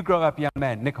pray. You grow up, young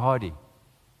man. Nick Hardy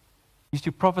used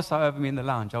to prophesy over me in the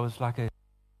lounge. I was like a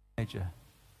teenager.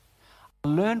 I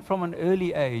learned from an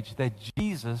early age that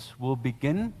Jesus will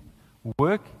begin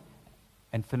work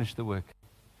and finish the work.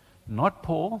 Not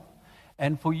Paul.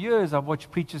 And for years, I've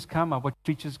watched preachers come. I've watched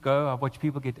preachers go. I've watched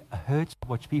people get hurt. I've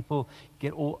watched people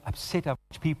get all upset. I've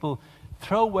watched people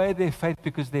throw away their faith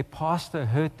because their pastor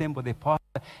hurt them, or their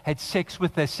pastor had sex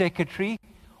with their secretary,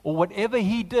 or whatever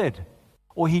he did,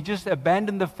 or he just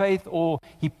abandoned the faith, or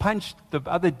he punched the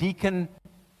other deacon.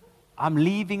 I'm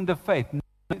leaving the faith.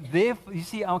 Therefore, you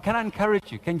see, can I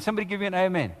encourage you? Can somebody give me an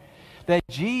amen? That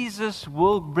Jesus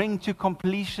will bring to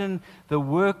completion the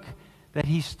work that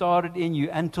he started in you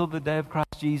until the day of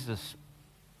Christ Jesus.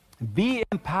 Be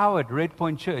empowered, Red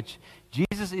Point Church.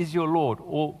 Jesus is your Lord,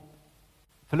 or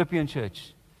Philippian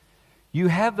Church. You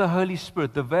have the Holy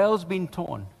Spirit. The veil's been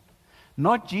torn.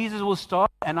 Not Jesus will start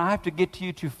and I have to get to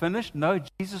you to finish. No,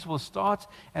 Jesus will start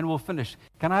and will finish.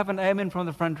 Can I have an amen from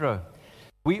the front row?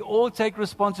 We all take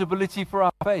responsibility for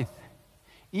our faith.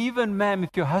 Even, ma'am,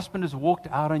 if your husband has walked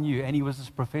out on you and he was this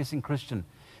professing Christian,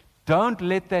 don't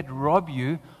let that rob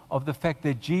you of the fact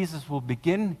that Jesus will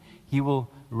begin, he will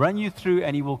run you through,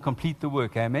 and he will complete the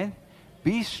work. Amen?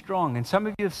 Be strong. And some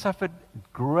of you have suffered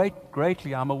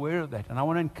greatly. I'm aware of that. And I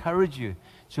want to encourage you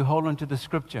to hold on to the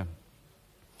scripture.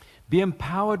 Be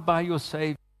empowered by your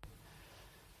Savior.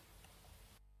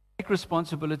 Take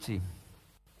responsibility.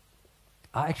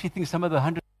 I actually think some of the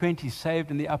 120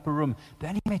 saved in the upper room, they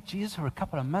only met Jesus for a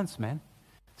couple of months, man.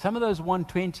 Some of those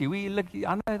 120,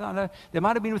 I know, they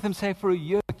might have been with him, say, for a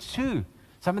year or two.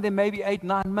 Some of them maybe 8,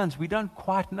 9 months. We don't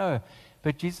quite know.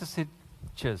 But Jesus said,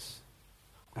 cheers.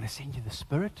 I'm going to send you the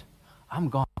Spirit. I'm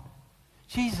gone.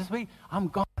 Jesus, I'm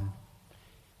gone.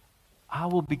 I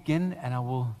will begin and I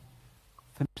will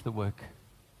finish the work.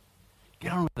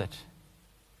 Get on with it.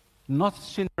 not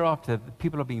soon thereafter, the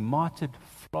people are being martyred,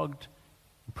 flogged,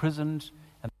 imprisoned,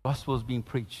 and the gospel is being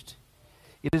preached.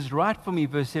 It is right for me,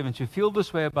 verse 7, to feel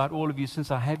this way about all of you, since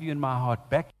I have you in my heart.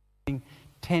 Back getting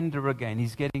tender again.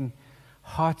 He's getting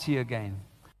hearty again.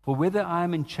 For whether I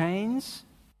am in chains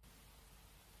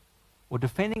or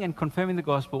defending and confirming the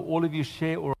gospel, all of you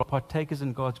share or are partakers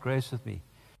in God's grace with me.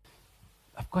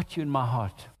 I've got you in my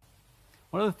heart.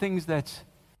 One of the things that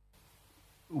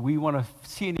we want to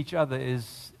see in each other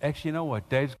is, actually, you know what?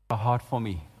 Dave's got a heart for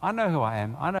me. I know who I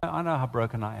am. I know how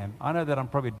broken I am. I know that I'm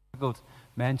probably a difficult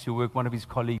man to work, one of his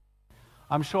colleagues.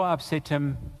 I'm sure I upset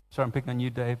him. Sorry, I'm picking on you,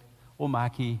 Dave, or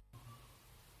Mikey.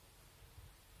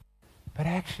 But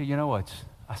actually, you know what?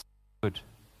 I see the good.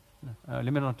 Let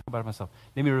me not talk about myself.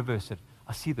 Let me reverse it.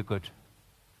 I see the good.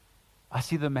 I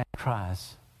see the man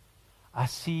cries. I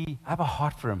have a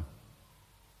heart for him.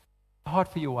 A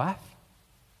heart for your wife.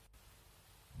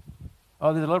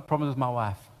 Oh, there's a lot of problems with my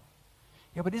wife.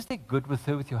 Yeah, but is there good with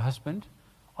her, with your husband?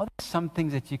 Are there some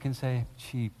things that you can say,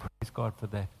 gee, praise God for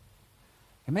that?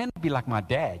 It may not be like my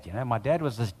dad, you know. My dad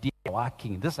was this DIY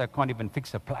king. This I can't even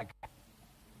fix a plug.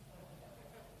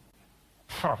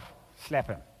 Slap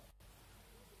him.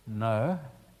 No.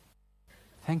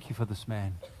 Thank you for this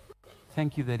man.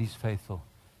 Thank you that he's faithful.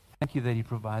 Thank you that he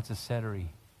provides a salary.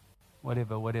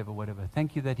 Whatever.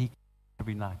 Thank you that he comes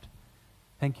every night.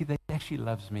 Thank you that he actually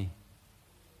loves me.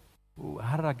 Ooh,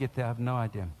 how did I get there? I have no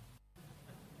idea.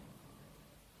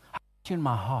 I got you in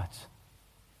my heart.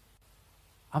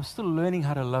 I'm still learning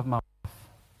how to love my wife.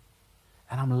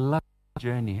 And I'm loving the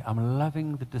journey. I'm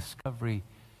loving the discovery.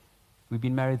 We've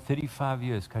been married 35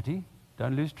 years, Kati.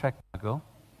 Don't lose track, my girl.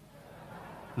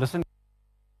 Listen.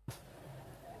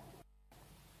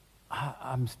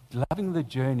 I'm loving the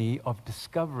journey of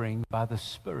discovering by the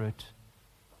Spirit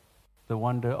the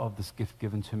wonder of this gift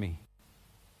given to me.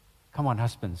 Come on,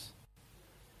 husbands.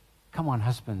 Come on,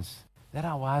 husbands. Let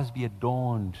our wives be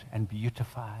adorned and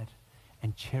beautified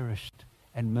and cherished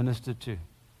and ministered to.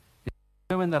 Is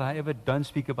there one that I ever don't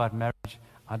speak about marriage?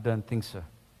 I don't think so.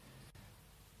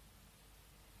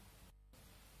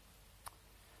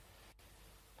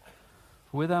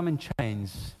 Whether I'm in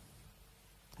chains,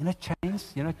 you know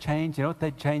chains, you know what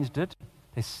they chains did?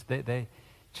 They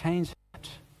chains hurt.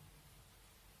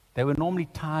 They were normally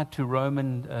tied to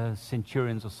Roman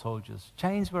centurions or soldiers.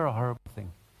 Chains were a horrible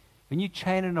thing. When you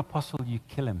chain an apostle, you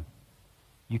kill him.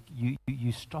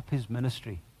 You stop his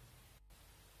ministry.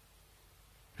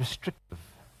 Restrictive.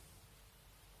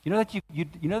 You know that you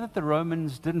know that the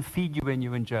Romans didn't feed you when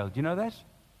you were in jail. Do you know that?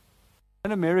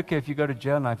 In America, if you go to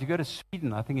jail now, if you go to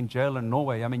Sweden, I think in jail in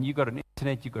Norway, I mean, you got an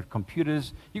internet, you got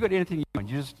computers, you got anything you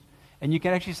want. And you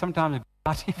can actually sometimes go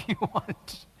out if you want.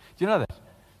 Do you know that?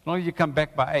 As long as you come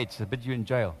back by 8, but you're in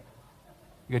jail.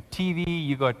 You got TV,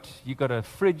 you got a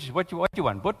fridge. What you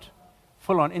want? But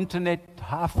full on internet,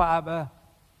 high fiber.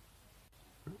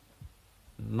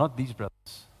 Not these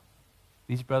brothers.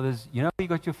 These brothers, you know where you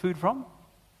got your food from?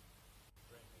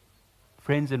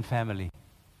 Friends and family.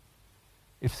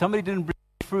 If somebody didn't bring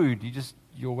food,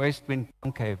 your waist went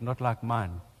concave, not like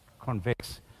mine,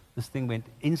 convex. This thing went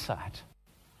inside.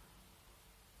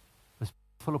 This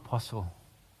full apostle.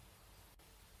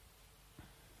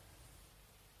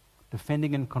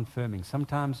 Defending and confirming.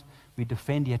 Sometimes we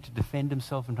defend, he had to defend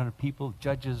himself in front of people,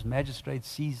 judges, magistrates,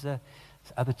 Caesar.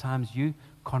 Other times you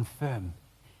confirm.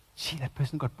 Gee, that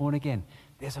person got born again.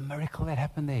 There's a miracle that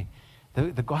happened there.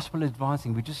 The gospel is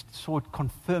advancing. We just saw it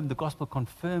confirmed, the gospel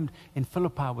confirmed in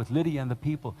Philippi with Lydia and the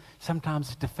people. Sometimes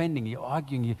it's defending, you're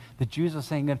arguing. The Jews are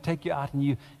saying, I'm going to take you out, and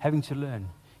you having to learn.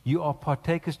 You are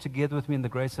partakers together with me in the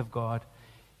grace of God.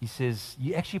 He says,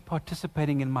 you're actually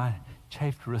participating in my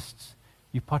chafed wrists.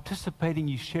 You're participating,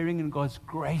 you're sharing in God's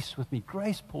grace with me.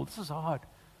 Grace, Paul, this is hard.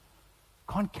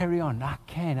 Can't carry on. No, I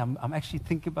can. I'm actually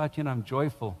thinking about you, and I'm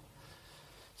joyful.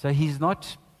 So he's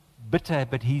not bitter,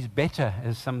 but he's better,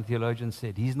 as some theologians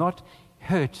said. He's not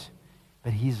hurt,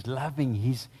 but he's loving.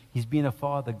 He's been a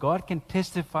father. God can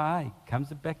testify. He comes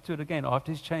back to it again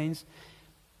after his chains,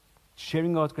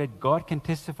 sharing God's grace. God can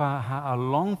testify how I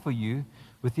long for you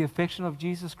with the affection of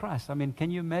Jesus Christ. I mean, can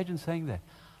you imagine saying that?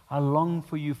 I long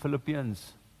for you,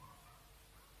 Philippians.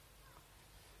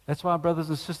 That's why, brothers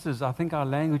and sisters, I think our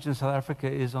language in South Africa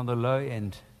is on the low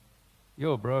end.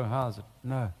 Yo, bro, how's it?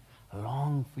 No, I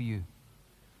long for you.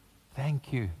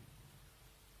 Thank you.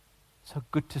 So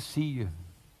good to see you.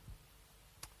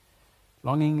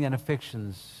 Longing and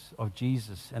affections of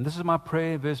Jesus. And this is my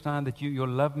prayer, verse 9, that your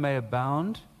love may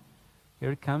abound.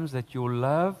 Here it comes, that your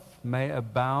love may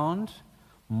abound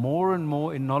more and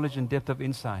more in knowledge and depth of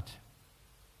insight.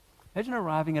 Imagine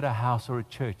arriving at a house or a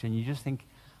church and you just think,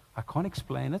 I can't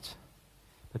explain it,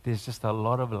 but there's just a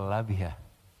lot of love here.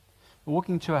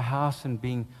 Walking to a house and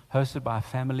being hosted by a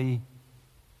family,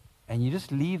 and you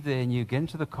just leave there and you get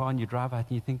into the car and you drive out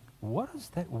and you think, what is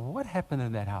that? What happened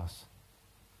in that house?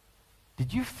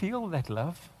 Did you feel that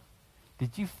love?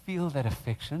 Did you feel that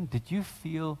affection? Did you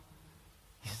feel,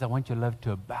 he says, I want your love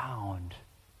to abound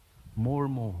more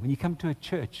and more. When you come to a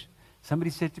church, somebody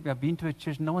said to me, I've been to a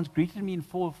church, no one's greeted me in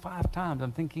 4 or 5 times.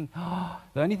 I'm thinking,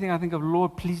 the only thing I think of,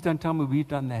 Lord, please don't tell me we've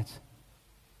done that.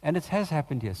 And it has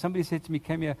happened here. Somebody said to me,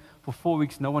 came here for 4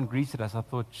 weeks, no one greeted us. I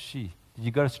thought, did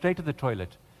you go straight to the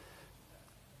toilet?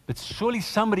 But surely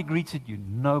somebody greeted you.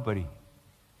 Nobody.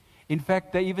 In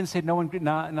fact, they even said no one greeted.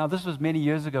 Now this was many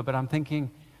years ago, but I'm thinking,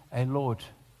 hey, Lord,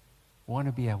 I want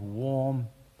to be a warm,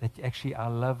 that actually our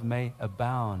love may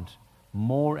abound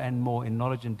more and more in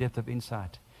knowledge and depth of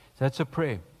insight. So that's a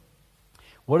prayer.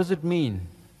 What does it mean?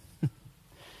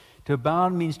 To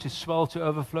abound means to swell, to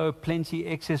overflow, plenty,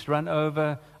 excess, run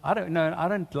over. I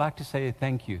don't like to say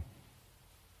thank you.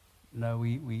 No,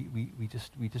 we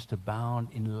just abound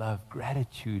in love,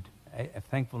 gratitude,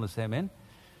 thankfulness, amen.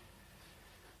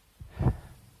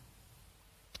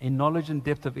 In knowledge and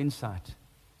depth of insight.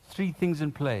 3 things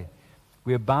in play.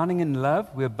 We're abounding in love,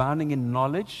 we're abounding in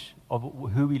knowledge of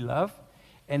who we love,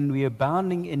 and we're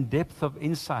abounding in depth of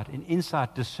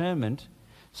insight, discernment,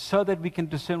 so that we can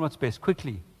discern what's best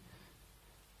quickly.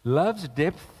 Love's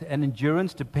depth and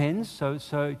endurance depends. So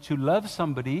to love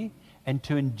somebody and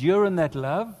to endure in that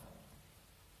love,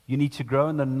 you need to grow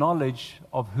in the knowledge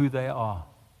of who they are.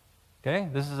 Okay?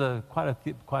 This is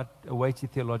quite a weighty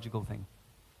theological thing.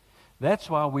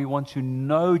 That's why we want to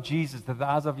know Jesus, that the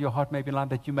eyes of your heart may be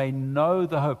enlightened, that you may know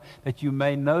the hope, that you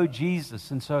may know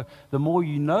Jesus. And so the more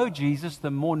you know Jesus,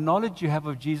 the more knowledge you have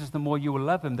of Jesus, the more you will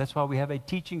love him. That's why we have a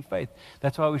teaching faith.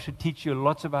 That's why we should teach you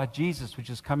lots about Jesus,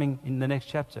 which is coming in the next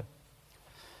chapter.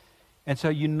 And so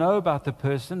you know about the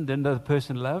person, then the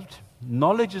person loved.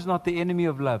 Knowledge is not the enemy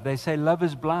of love. They say love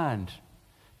is blind.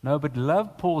 No, but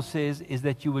love, Paul says, is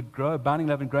that you would grow, abounding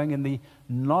love and growing in the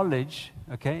knowledge,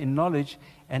 in knowledge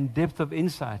and depth of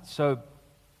insight. So,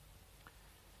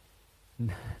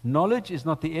 knowledge is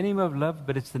not the enemy of love,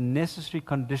 but it's the necessary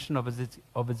condition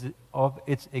of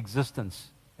its existence,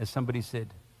 as somebody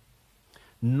said.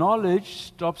 Knowledge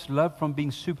stops love from being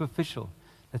superficial.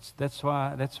 That's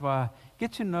why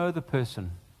get to know the person.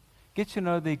 Get to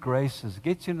know their graces.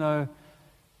 Get to know,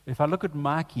 if I look at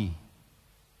Mikey,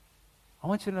 I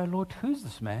want you to know, Lord, who's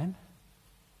this man?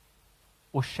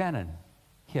 Or Shannon,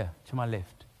 here to my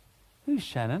left. Who's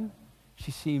Shannon?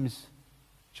 She seems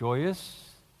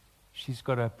joyous. She's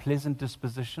got a pleasant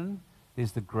disposition.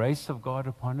 There's the grace of God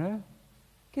upon her.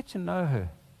 Get to know her.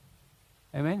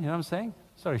 Amen? You know what I'm saying?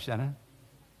 Sorry, Shannon.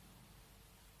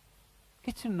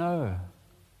 Get to know her.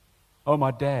 Oh, my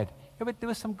dad. Yeah, but there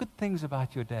were some good things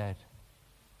about your dad.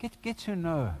 Get to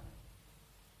know.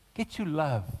 Get to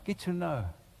love. Get to know.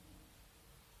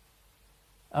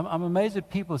 I'm amazed at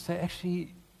people say,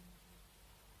 actually,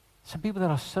 some people that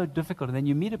are so difficult, and then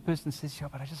you meet a person and says, yeah,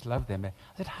 but I just love them. I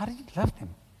said, how do you love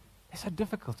them? They're so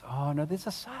difficult. Oh, no, there's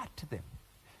a side to them.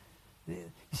 You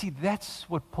see, that's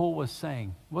what Paul was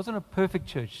saying. It wasn't a perfect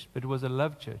church, but it was a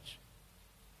love church.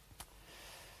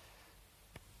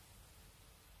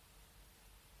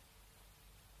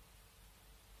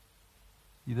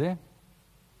 You there?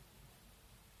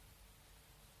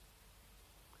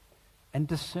 And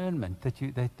discernment, that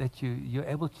you're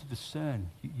able to discern.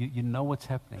 You know what's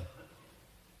happening.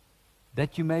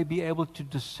 That you may be able to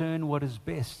discern what is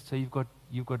best. So you've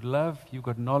got love, you've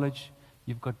got knowledge,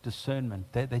 you've got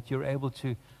discernment. That you're able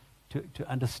to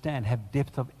understand, have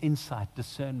depth of insight,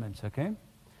 discernment, okay?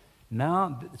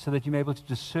 Now, so that you may be able to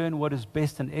discern what is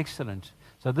best and excellent.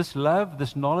 So this love,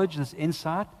 this knowledge, this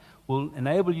insight will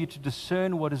enable you to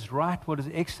discern what is right, what is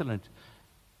excellent.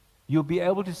 You'll be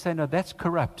able to say, no, that's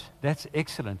corrupt, that's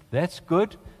excellent, that's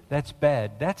good, that's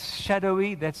bad, that's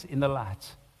shadowy, that's in the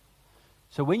light.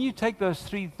 So when you take those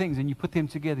 3 things and you put them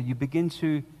together, you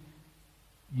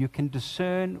can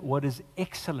discern what is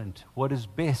excellent, what is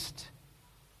best,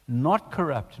 not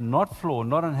corrupt, not flawed,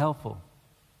 not unhelpful.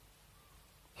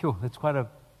 Phew, that's quite a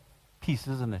piece,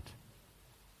 isn't it?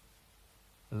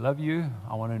 I love you,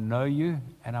 I want to know you,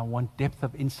 and I want depth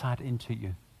of insight into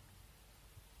you.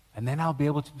 And then I'll be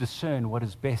able to discern what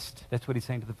is best. That's what he's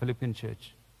saying to the Philippian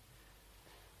church.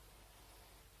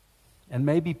 And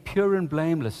maybe pure and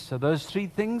blameless. So those 3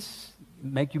 things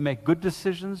make you make good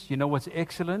decisions. You know what's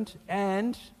excellent.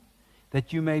 And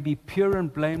that you may be pure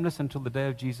and blameless until the day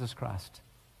of Jesus Christ.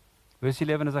 Verse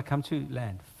 11, as I come to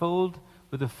land, filled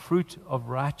with the fruit of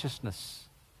righteousness.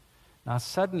 Now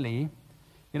suddenly,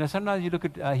 sometimes you look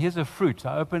at, here's a fruit.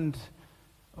 I opened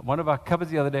one of our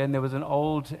cupboards the other day, and there was an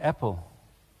old apple.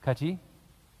 Kati?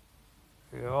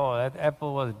 Oh, that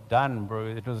apple was done, bro.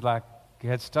 It was like it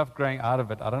had stuff growing out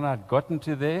of it. I don't know how it got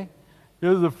into there.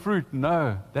 Here's the fruit.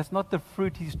 No, that's not the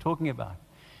fruit he's talking about.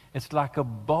 It's like a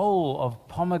bowl of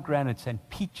pomegranates and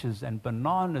peaches and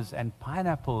bananas and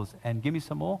pineapples and give me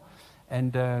some more,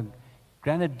 and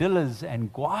granadillas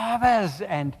and guavas,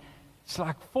 and it's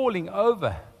like falling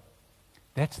over.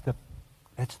 That's the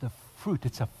fruit.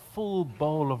 It's a full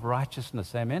bowl of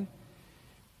righteousness. Amen.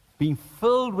 Being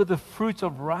filled with the fruit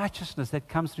of righteousness that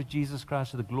comes through Jesus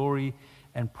Christ to the glory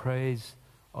and praise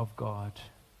of God.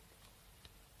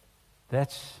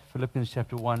 That's Philippians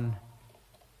chapter 1,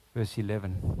 verse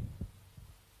 11.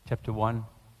 Chapter 1,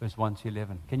 verse 1 to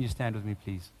 11. Can you stand with me,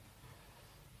 please?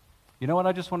 You know what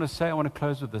I just want to say? I want to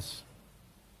close with this.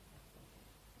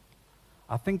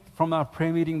 I think from our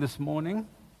prayer meeting this morning,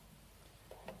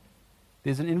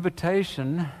 there's an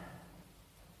invitation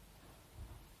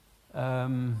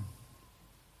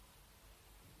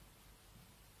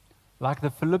like the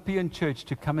Philippian church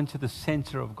to come into the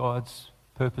center of God's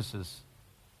purposes.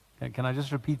 Can I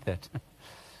just repeat that?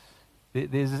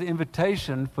 There's this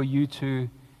invitation for you to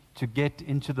get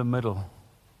into the middle.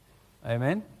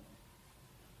 Amen?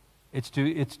 It's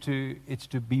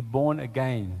to be born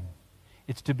again.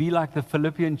 It's to be like the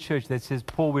Philippian church that says,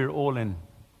 Paul, we're all in.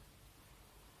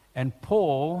 And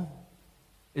Paul,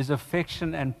 his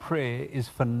affection and prayer is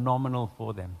phenomenal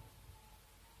for them.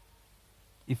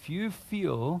 If you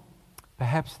feel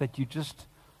perhaps that you're just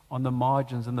on the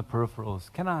margins and the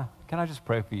peripherals, can I just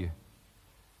pray for you?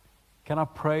 Can I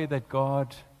pray that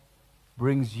God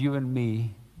brings you and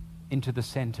me into the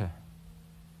center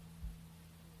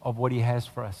of what He has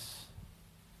for us?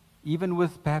 Even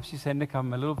with, perhaps you say, Nick,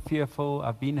 I'm a little fearful,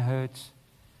 I've been hurt.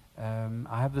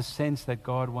 I have the sense that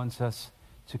God wants us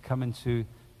to come into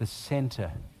the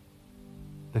center,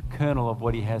 the kernel of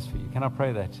what He has for you. Can I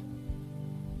pray that?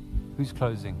 Who's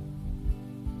closing?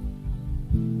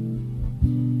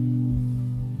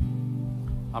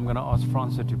 I'm going to ask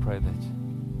Francois to pray that.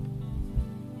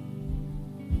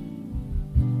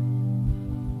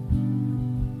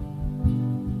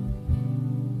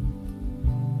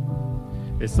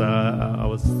 Yes, I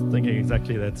was thinking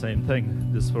exactly that same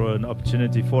thing, just for an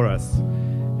opportunity for us.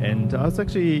 And I was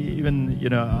actually even,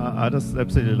 I just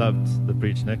absolutely loved the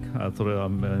preach, Nick. I thought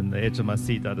I'm on the edge of my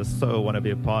seat. I just so want to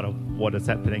be a part of what is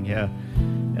happening here.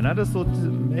 And I just thought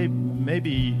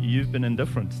maybe you've been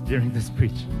indifferent during this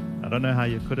preach. I don't know how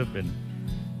you could have been,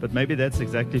 but maybe that's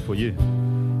exactly for you.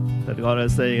 That God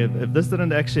is saying, if this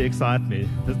didn't actually excite me,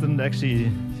 this didn't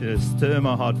actually stir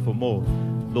my heart for more,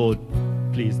 Lord,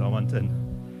 please, I want in.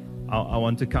 I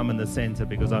want to come in the center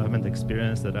because I haven't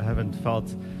experienced it. I haven't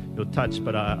felt your touch,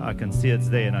 but I can see it's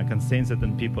there and I can sense it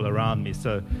in people around me.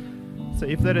 So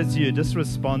if that is you, just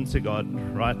respond to God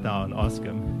right now and ask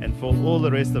Him. And for all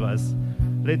the rest of us,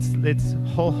 let's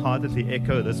wholeheartedly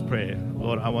echo this prayer.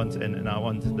 Lord, I want in and I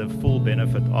want the full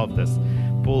benefit of this.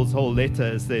 Paul's whole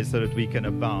letter is there so that we can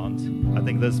abound. I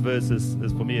think this verse is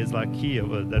for me is like key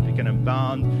of it, that we can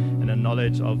abound in a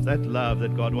knowledge of that love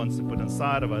that God wants to put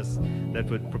inside of us, that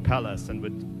would propel us and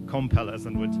would compel us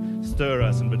and would stir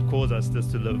us and would cause us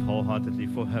just to live wholeheartedly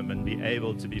for Him and be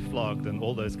able to be flogged and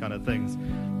all those kind of things,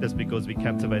 just because we're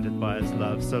captivated by His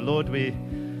love. So Lord, we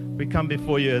come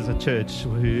before you as a church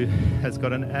who has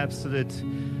got an absolute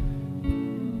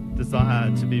desire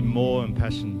to be more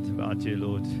impassioned about you,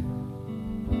 Lord.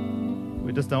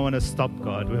 We just don't want to stop,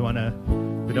 God. We don't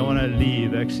want to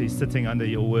leave actually sitting under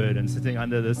your word and sitting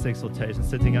under this exaltation,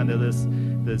 sitting under this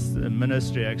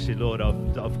ministry, actually, Lord,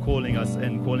 of calling us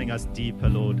in, calling us deeper,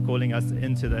 Lord, calling us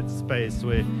into that space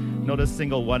where not a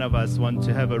single one of us want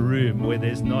to have a room where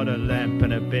there's not a lamp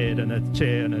and a bed and a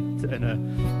chair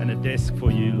and a desk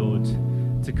for you, Lord,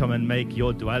 to come and make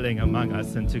your dwelling among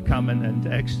us and to come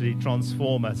and actually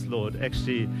transform us, Lord,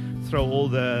 actually throw all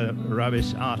the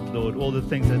rubbish out, Lord, all the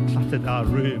things that cluttered our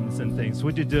rooms and things.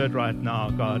 Would you do it right now,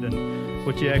 God? And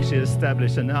would you actually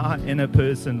establish in our inner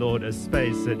person, Lord, a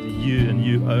space that you and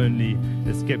you only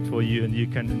is kept for you and you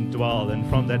can dwell, and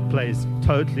from that place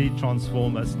totally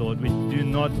transform us, Lord. We do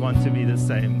not want to be the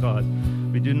same, God.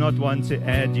 We do not want to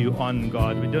add you on,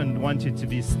 God. We don't want you to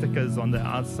be stickers on the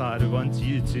outside. We want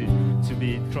you to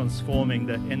be transforming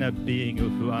the inner being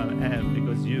of who I am,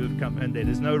 because you have come in there.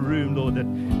 There's no room, Lord,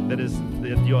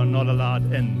 that you are not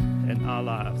allowed in our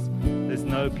lives. There's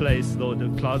no place, Lord, a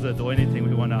closet or anything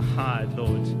we want to hide,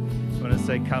 Lord. We want to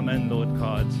say, come in, Lord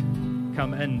God.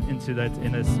 come into that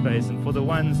inner space. And for the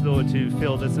ones, Lord, who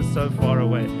feel this is so far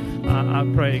away, I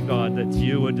pray, God, that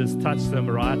you would just touch them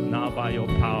right now by your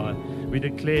power. We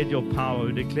declared your power,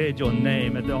 we declared your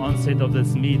name at the onset of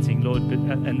this meeting, Lord,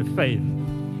 and faith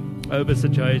over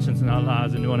situations in our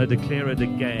lives, and we want to declare it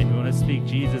again. We want to speak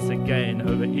Jesus again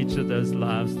over each of those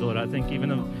lives, Lord. I think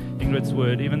even of Ingrid's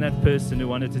word, even that person who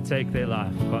wanted to take their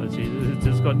life, God, Jesus, it's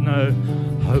just got no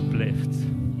hope left.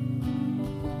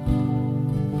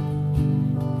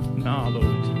 Now,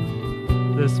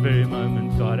 Lord, this very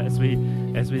moment, God, as we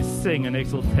sing an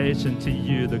exaltation to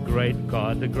you, the great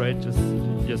God, the great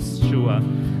Yeshua,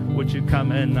 would you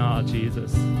come in now,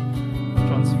 Jesus?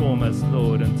 Transform us,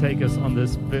 Lord, and take us on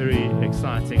this very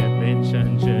exciting adventure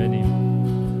and journey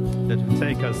that will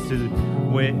take us to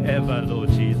wherever, Lord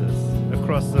Jesus,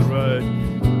 across the road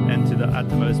and to the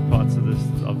uttermost parts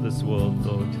of this world,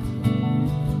 Lord.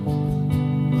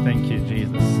 Thank you,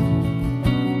 Jesus.